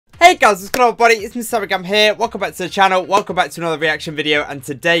Hey guys, what's going on, buddy? It's MrSammyCam here. Welcome back to the channel. Welcome back to another reaction video. And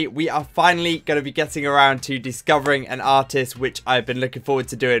today we are finally going to be getting around to discovering an artist which I've been looking forward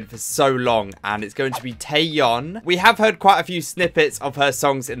to doing for so long. And it's going to be Taeyeon. We have heard quite a few snippets of her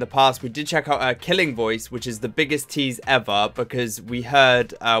songs in the past. We did check out her Killing Voice, which is the biggest tease ever, because we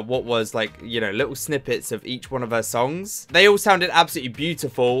heard what was like, you know, little snippets of each one of her songs. They all sounded absolutely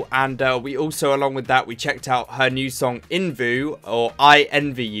beautiful. And we also, along with that, we checked out her new song Invu, or I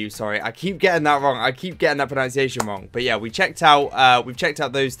Envy You. Sorry, I keep getting that wrong. I keep getting that pronunciation wrong. But yeah, we've checked out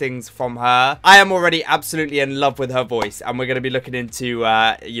those things from her. I am already absolutely in love with her voice, and we're going to be looking into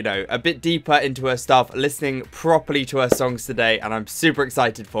you know, a bit deeper into her stuff, listening properly to her songs today, and I'm super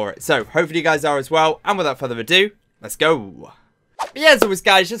excited for it. So hopefully you guys are as well. And without further ado, let's go. But yeah, as always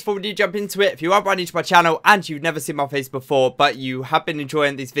guys, just before we do jump into it, if you are brand new to my channel and you've never seen my face before, but you have been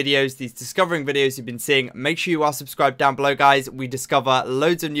enjoying these videos, these discovering videos you've been seeing, make sure you are subscribed down below guys. We discover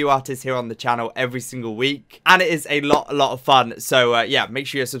loads of new artists here on the channel every single week, and it is a lot of fun. So yeah, make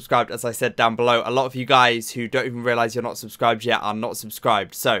sure you're subscribed, as I said down below. A lot of you guys who don't even realize you're not subscribed yet are not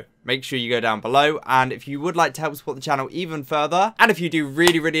subscribed, so make sure you go down below. And if you would like to help support the channel even further, and if you do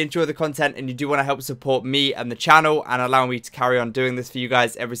really enjoy the content and you do want to help support me and the channel and allow me to carry on doing this for you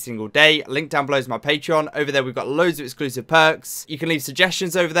guys every single day, link down below is my Patreon. Over there we've got loads of exclusive perks. You can leave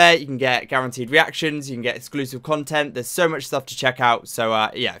suggestions over there, you can get guaranteed reactions, you can get exclusive content. There's so much stuff to check out. So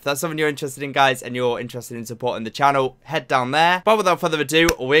yeah, if that's something you're interested in guys, and you're interested in supporting the channel, head down there. But without further ado,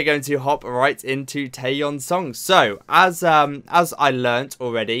 we're going to hop right into Taeyeon's songs. So as I learnt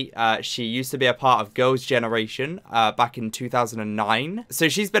already, she used to be a part of Girls' Generation back in 2009. So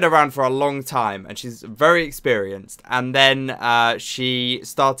she's been around for a long time and she's very experienced. And then she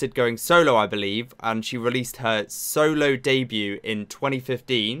started going solo, I believe, and she released her solo debut in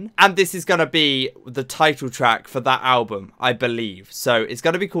 2015. And this is going to be the title track for that album, I believe. So it's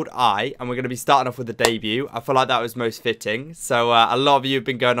going to be called I, and we're going to be starting off with the debut. I feel like that was most fitting. So a lot of you have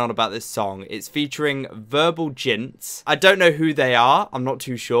been going on about this song. It's featuring Verbal Jints. I don't know who they are. I'm not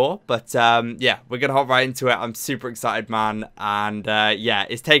too sure. But yeah, we're gonna hop right into it. I'm super excited, man. And yeah,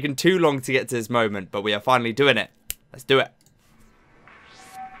 it's taken too long to get to this moment, but we are finally doing it. Let's do it.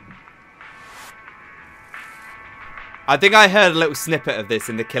 I think I heard a little snippet of this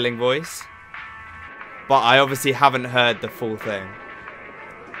in the Killing Voice, but I obviously haven't heard the full thing.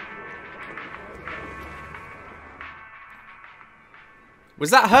 Was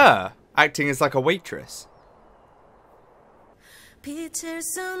that her acting as like a waitress?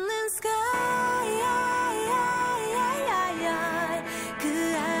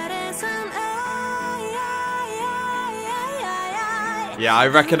 Yeah, I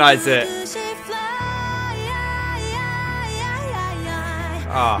recognize it.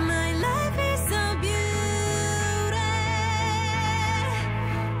 Ah.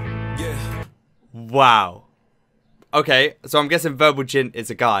 Wow. Okay, so I'm guessing Verbal Jint is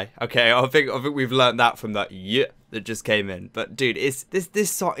a guy. Okay, I think we've learned that from that that just came in. But dude,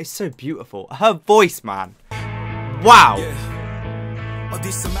 this song is so beautiful. Her voice, man. Wow.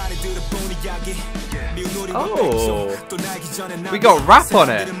 Oh, we got rap on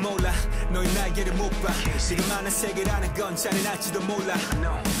it.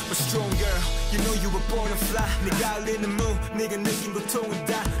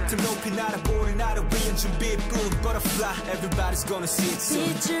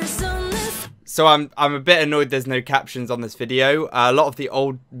 So I'm a bit annoyed there's no captions on this video. A lot of the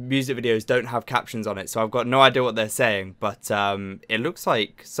old music videos don't have captions on it, so I've got no idea what they're saying. But it looks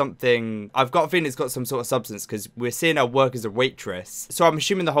like something. I've got a feeling it's got some sort of substance, because we're seeing her work as a waitress. So I'm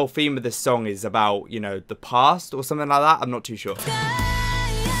assuming the whole theme of this song is about, you know, the past or something like that. I'm not too sure.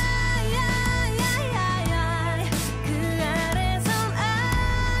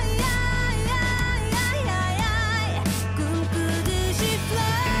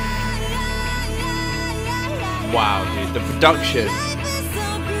 Wow, dude, the production.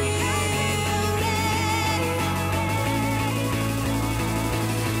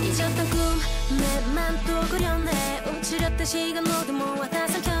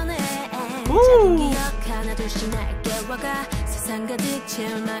 Ooh.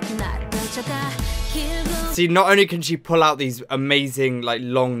 See, not only can she pull out these amazing, like,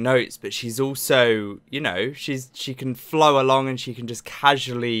 long notes, but she's also, you know, she can flow along, and she can just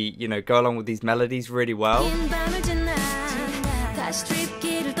casually, you know, go along with these melodies really well.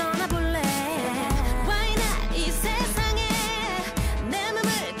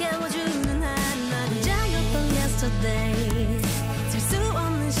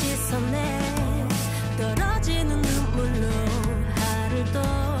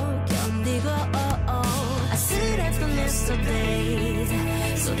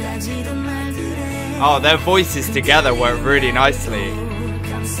 So Oh, their voices together work really nicely.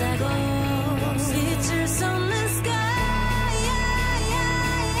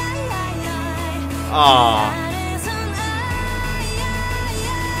 Ah.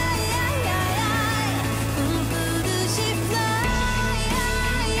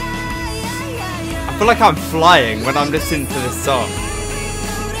 I feel like I'm flying when I'm listening to this song.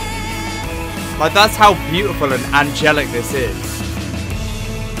 Like, that's how beautiful and angelic this is.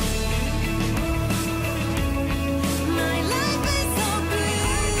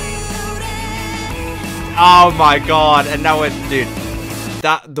 Oh my god, and now we're, dude,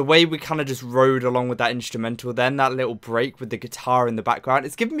 the way we kind of just rode along with that instrumental then, that little break with the guitar in the background,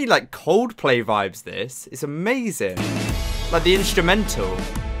 it's giving me like Coldplay vibes, this. It's amazing. Like the instrumental.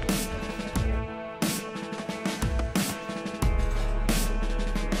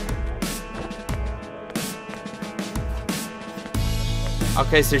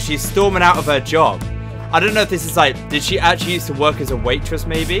 Okay, so she's storming out of her job. I don't know if this is like, did she actually used to work as a waitress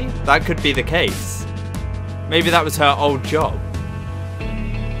maybe? That could be the case. Maybe that was her old job.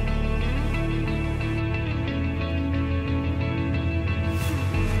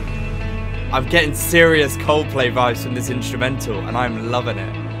 I'm getting serious Coldplay vibes from this instrumental and I'm loving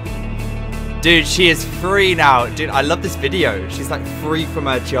it. Dude, she is free now. Dude, I love this video. She's like free from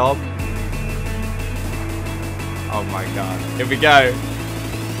her job. Oh my god. Here we go.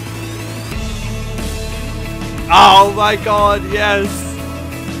 Oh my god, yes.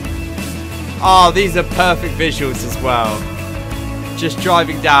 Oh, these are perfect visuals as well. Just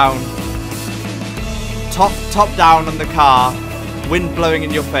driving down. Top down on the car. Wind blowing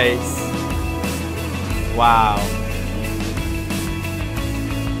in your face. Wow.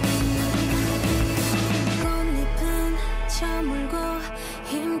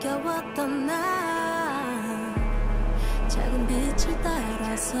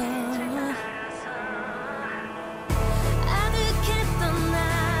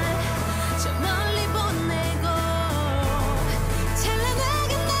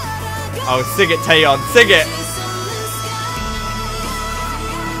 Oh, sing it, Taeyeon, sing it!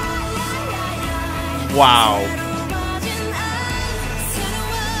 Wow.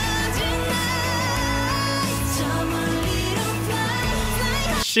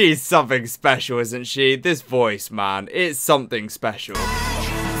 She's something special, isn't she? This voice, man, it's something special.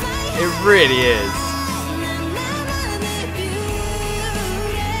 It really is.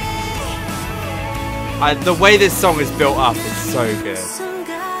 The way this song is built up is so good.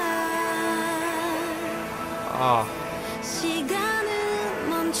 Oh.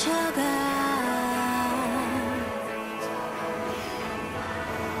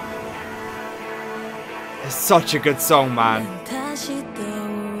 It's such a good song, man.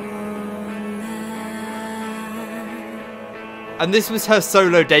 And this was her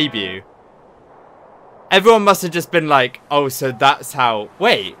solo debut. Everyone must have just been like, oh, so that's how...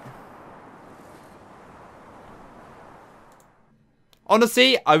 Wait.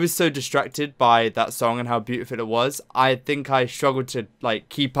 Honestly, I was so distracted by that song and how beautiful it was. I think I struggled to like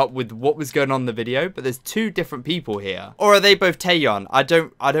keep up with what was going on in the video, but there's two different people here. Or are they both Taeyeon? I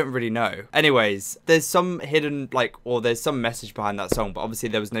don't really know. Anyways, there's some hidden or there's some message behind that song, but obviously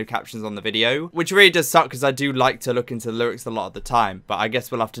there was no captions on the video, which really does suck because I do like to look into the lyrics a lot of the time, but I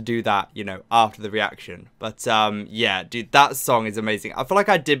guess we'll have to do that, you know, after the reaction. But yeah, dude, that song is amazing. I feel like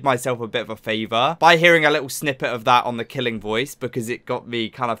I did myself a bit of a favor by hearing a little snippet of that on the Killing voice, because it got me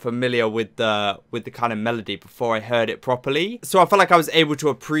kind of familiar with the kind of melody before I heard it properly. So I felt like I was able to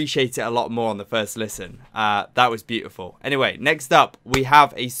appreciate it a lot more on the first listen. That was beautiful. Anyway, next up we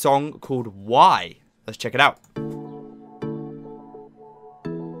have a song called Why. Let's check it out.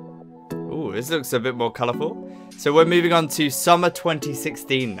 Ooh, this looks a bit more colourful. So we're moving on to summer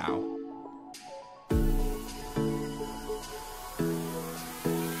 2016 now.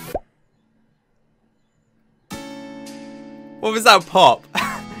 What was that pop?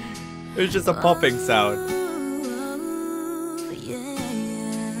 It was just a popping sound.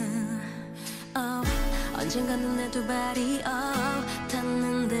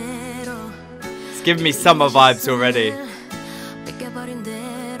 It's giving me summer vibes already.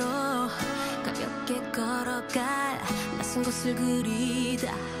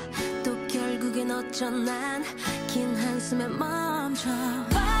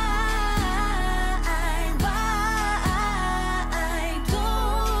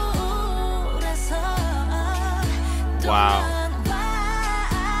 Wow.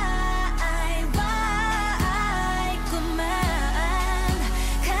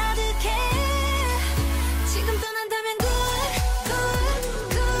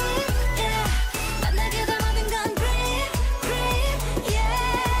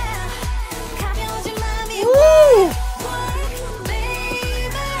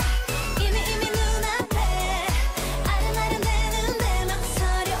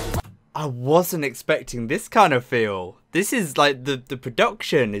 wasn't expecting this kind of feel. This is like the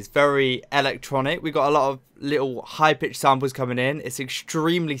production is very electronic. We got a lot of little high-pitched samples coming in. It's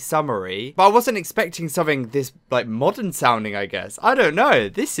extremely summery, but I wasn't expecting something this like modern sounding, I guess. I don't know.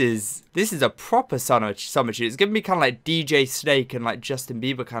 This is a proper summer tune. It's giving me kind of like DJ Snake and like Justin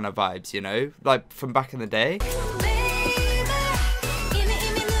Bieber kind of vibes, you know, like from back in the day.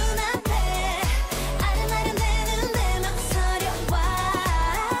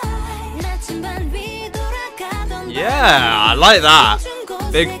 Yeah, I like that.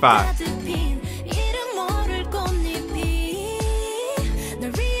 Big fan.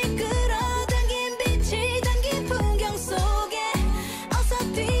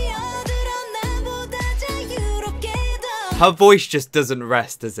 Her voice just doesn't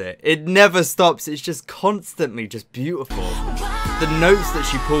rest, does it? It never stops. It's just constantly just beautiful. The notes that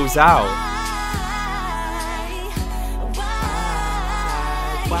she pulls out.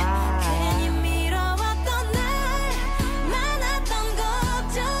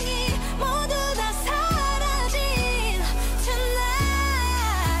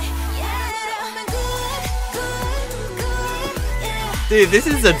 Dude, this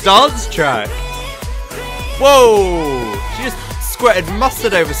is a dance track. Whoa! She just squirted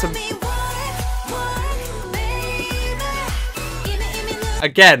mustard over some...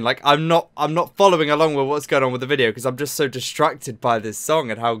 Again, like I'm not following along with what's going on with the video because I'm just so distracted by this song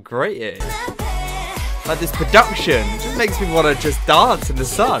and how great it is. Like this production just makes me want to just dance in the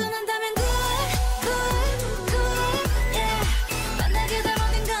sun.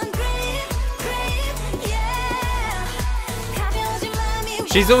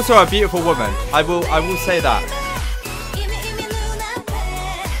 She's also a beautiful woman. I will say that.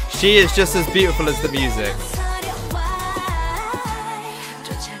 She is just as beautiful as the music.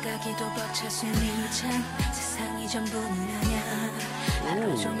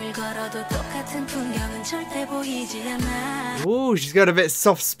 Ooh, she's got a bit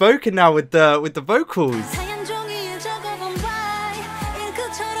soft spoken now with the vocals.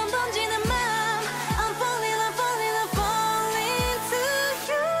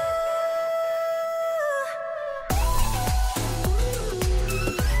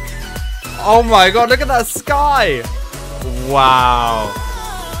 Oh my god, look at that sky! Wow.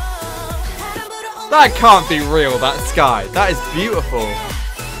 That can't be real, that sky. That is beautiful.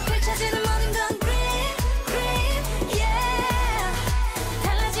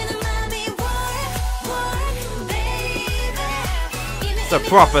 It's a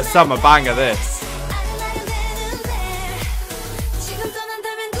proper summer banger, this.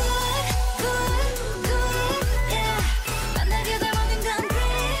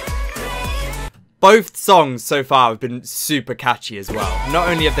 Both songs so far have been super catchy as well. Not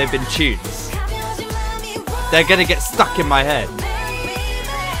only have they been tunes, they're gonna get stuck in my head.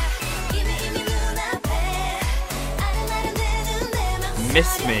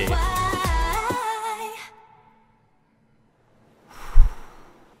 Miss Me.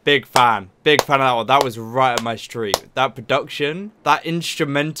 Big fan of that one. That was right up my street. That production, that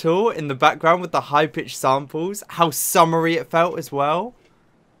instrumental in the background with the high-pitched samples, how summery it felt as well.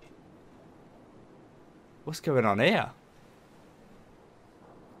 What's going on here?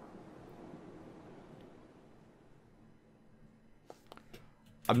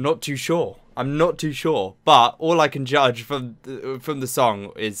 I'm not too sure. But all I can judge from the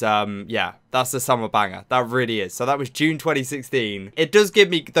song is yeah, that's a summer banger. That really is. So that was June 2016. It does give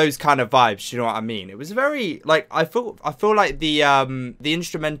me those kind of vibes, you know what I mean? It was very like I feel like the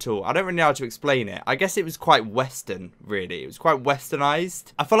instrumental, I don't really know how to explain it. I guess it was quite western, really. It was quite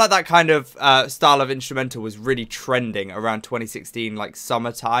westernized. I feel like that kind of style of instrumental was really trending around 2016, like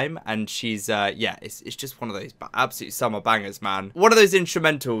summertime, and she's yeah, it's just one of those absolute summer bangers, man. One of those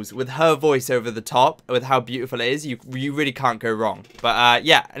instrumentals with her voice over the top with how beautiful it is, you really can't go wrong. But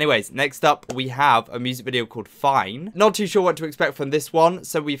yeah, anyways, next up we have a music video called Fine. Not too sure what to expect from this one.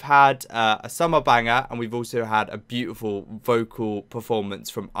 So we've had a summer banger, and we've also had a beautiful vocal performance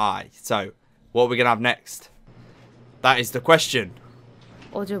from I. So what are we gonna have next? That is the question.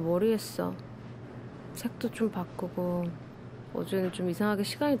 어제 머리 했어. 색도 좀 바꾸고 어제는 좀 이상하게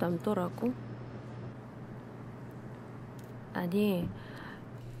시간이 남더라고. 아니,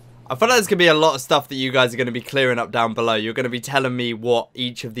 I feel like there's going to be a lot of stuff that you guys are going to be clearing up down below. You're going to be telling me what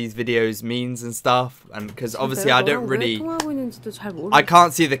each of these videos means and stuff. And because obviously I don't really... I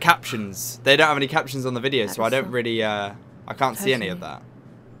can't see the captions. They don't have any captions on the video, so I don't really... I can't see any of that.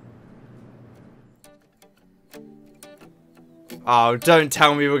 Oh, don't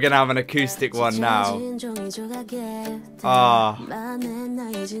tell me we're gonna have an acoustic one now. Ah.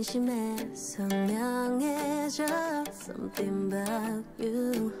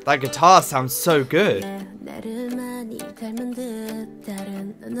 That guitar sounds so good.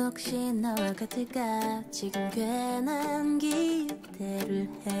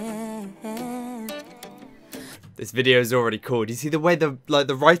 This video is already cool. Do you see the way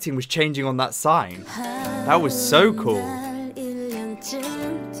the writing was changing on that sign? That was so cool.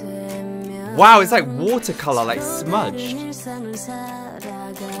 Wow, it's like watercolor, like smudged.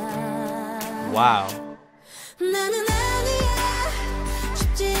 Wow.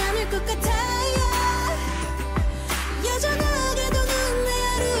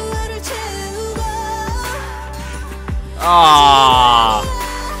 Ah.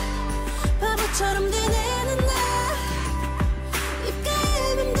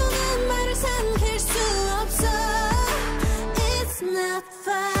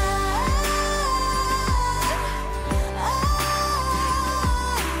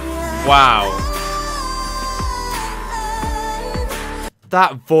 Wow.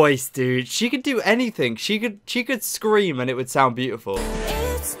 That voice, dude. She could do anything. She could scream and it would sound beautiful.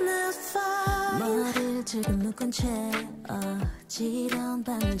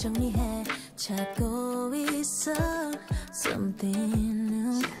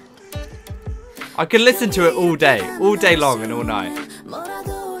 I could listen to it all day long and all night.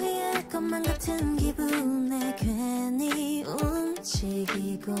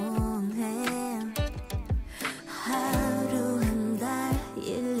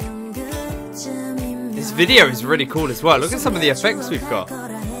 This video is really cool as well. Look at some of the effects we've got.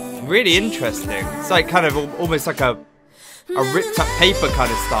 Really interesting. It's like kind of almost like a ripped up paper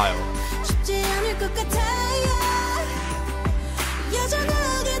kind of style.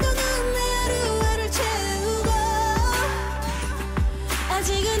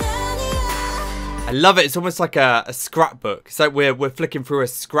 I love it. It's almost like a scrapbook. It's like we're flicking through a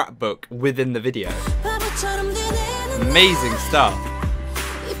scrapbook within the video. Amazing stuff.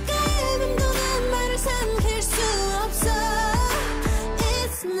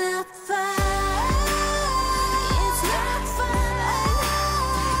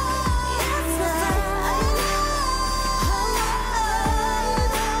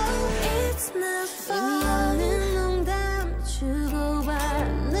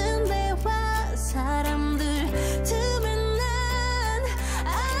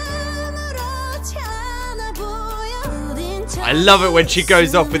 I love it when she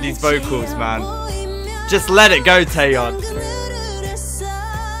goes off with these vocals, man. Just let it go, Taeyeon.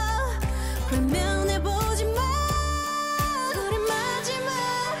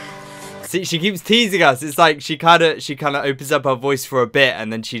 See, she keeps teasing us. It's like she kind of opens up her voice for a bit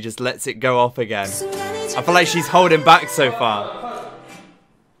and then she just lets it go off again. I feel like she's holding back so far.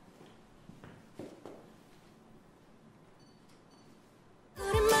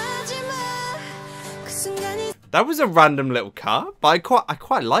 That was a random little car, but I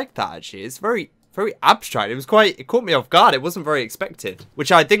quite like that actually. It's very abstract. It caught me off guard. It wasn't very expected,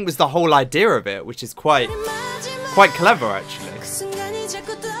 which I think was the whole idea of it, which is quite clever actually.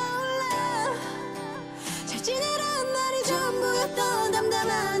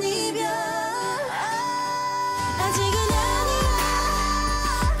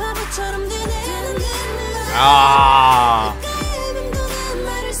 Ah.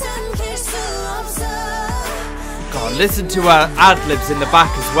 God, listen to her ad-libs in the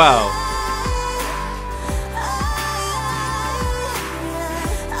back as well.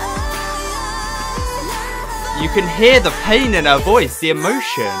 You can hear the pain in her voice, the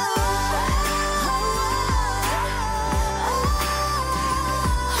emotion.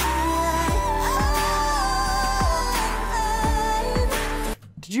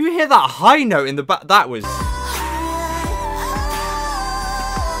 Did you hear that high note in the back? That was...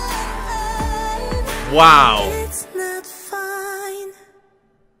 wow.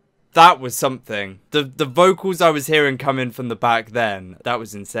 That was something. The vocals I was hearing coming from the back then, that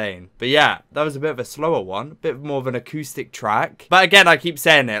was insane. But yeah, that was a bit of a slower one, a bit more of an acoustic track. But again, I keep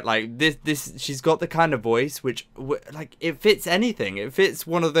saying it, like this she's got the kind of voice which like it fits anything. It fits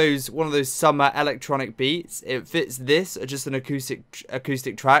one of those summer electronic beats. It fits this, just an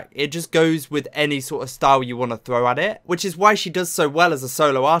acoustic track. It just goes with any sort of style you want to throw at it, which is why she does so well as a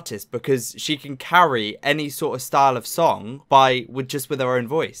solo artist, because she can carry any sort of style of song with her own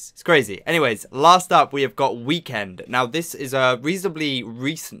voice. It's crazy. Anyways, last up we have got Weekend. Now this is a reasonably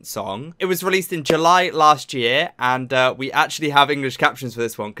recent song. It was released in July last year, and we actually have English captions for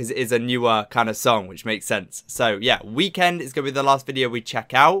this one because it is a newer kind of song, which makes sense. So yeah, Weekend is gonna be the last video we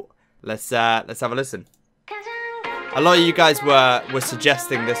check out. Let's have a listen. A lot of you guys were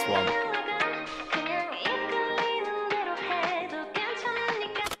suggesting this one.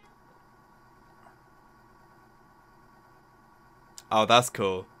 Oh, that's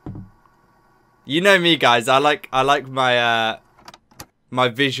cool. You know me, guys. I like my my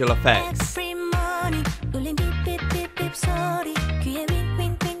visual effects.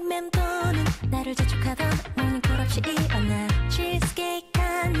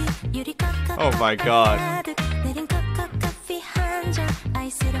 Oh my god.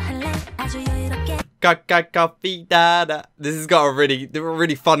 This has got a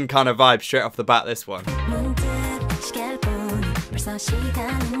really fun kind of vibe straight off the bat, this one.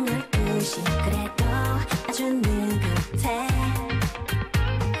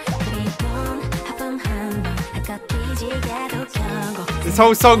 This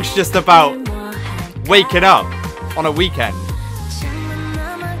whole song's just about waking up on a weekend.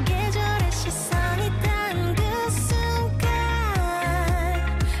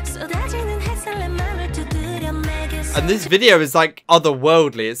 And this video is like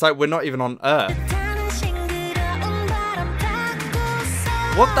otherworldly. It's like we're not even on Earth.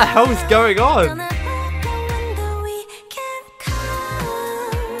 What the hell is going on?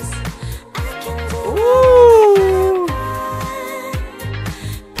 Ooh.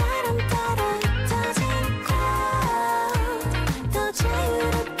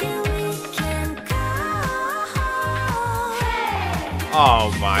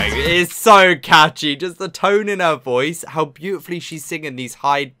 Oh my, it's so catchy. Just the tone in her voice, how beautifully she's singing these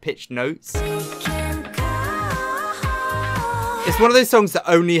high-pitched notes. It's one of those songs that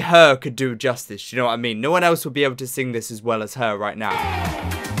only her could do justice, you know what I mean? No one else would be able to sing this as well as her right now.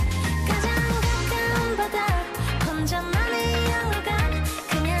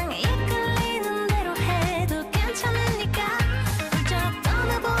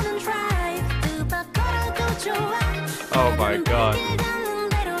 Oh my god.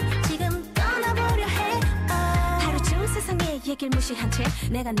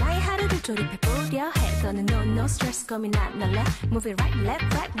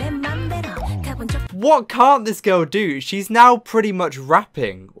 What can't this girl do? She's now pretty much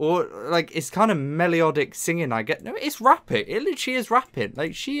rapping, or like it's kind of melodic singing. I get no, it's rapping. It literally is rapping.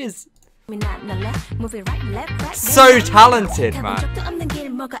 Like she is so talented, man.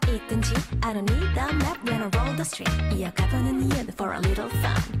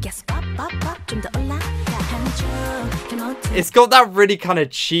 It's got that really kind of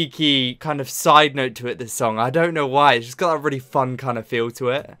cheeky kind of side note to it, this song. I don't know why. It's just got that really fun kind of feel to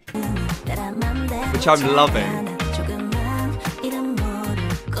it, which I'm loving.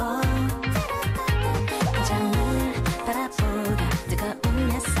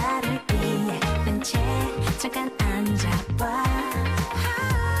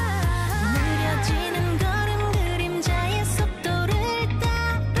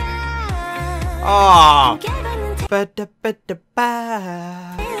 Ah,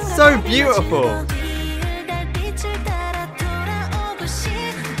 so beautiful.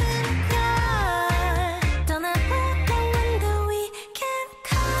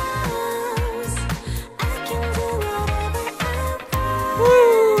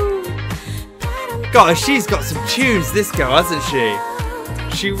 God, she's got some tunes, this girl, hasn't she?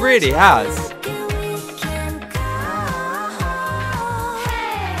 She really has.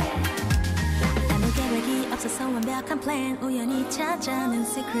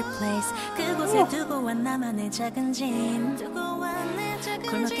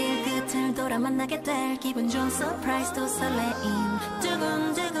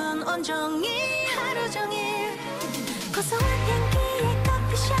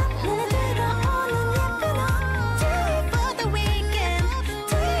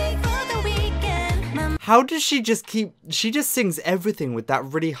 How does she just keep... She just sings everything with that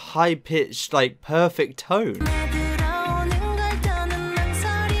really high-pitched, like, perfect tone.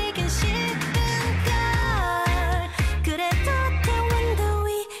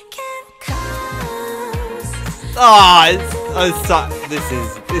 Ah,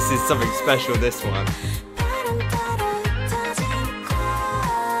 this is something special, this one.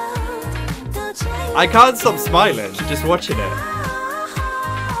 I can't stop smiling just watching it.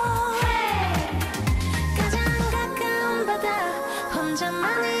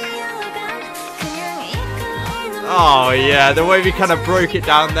 Oh yeah, the way we kind of broke it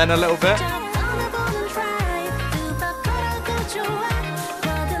down then a little bit.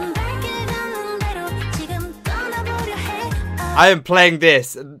 I am playing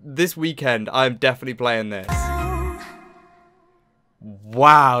this weekend. I am definitely playing this.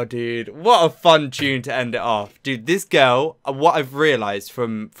 Wow, dude. What a fun tune to end it off. Dude, this girl, what I've realized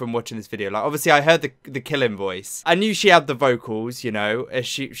from watching this video, like, obviously I heard the killing voice. I knew she had the vocals, you know.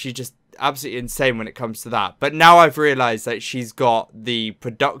 She just absolutely insane when it comes to that. But now I've realized that she's got the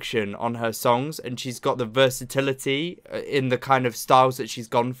production on her songs and she's got the versatility in the kind of styles that she's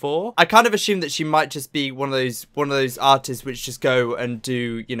gone for. I kind of assumed that she might just be one of those artists which just go and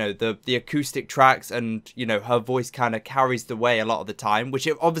do, you know, the acoustic tracks, and, you know, her voice kind of carries the way a lot of the time, which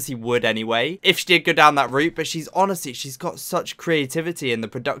it obviously would anyway if she did go down that route. But she's got such creativity in the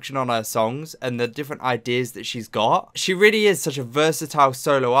production on her songs and the different ideas that she's got. She really is such a versatile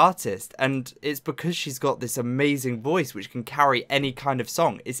solo artist. And it's because she's got this amazing voice which can carry any kind of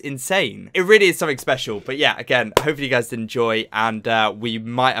song. It's insane. It really is something special. But yeah, again, hopefully you guys did enjoy, and we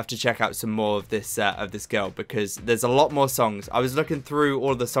might have to check out some more of this girl, because there's a lot more songs. I was looking through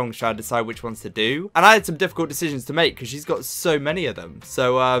all of the songs trying to decide which ones to do, and I had some difficult decisions to make because she's got so many of them.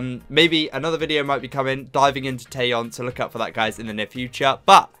 So maybe another video might be coming diving into Taeyeon, so look out for that, guys, in the near future.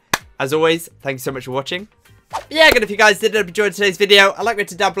 But as always, thank you so much for watching. But yeah, again, if you guys did enjoy today's video, I'd like it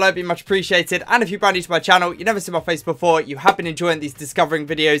to down below, it'd be much appreciated. And if you're brand new to my channel, you've never seen my face before, you have been enjoying these discovering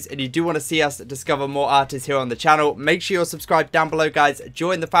videos, and you do want to see us discover more artists here on the channel, make sure you're subscribed down below, guys.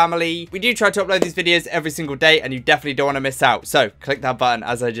 Join the family. We do try to upload these videos every single day, and you definitely don't want to miss out. So click that button,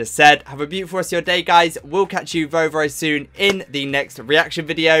 as I just said. Have a beautiful rest of your day, guys. We'll catch you very, very soon in the next reaction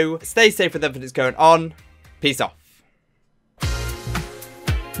video. Stay safe with everything that's going on. Peace off.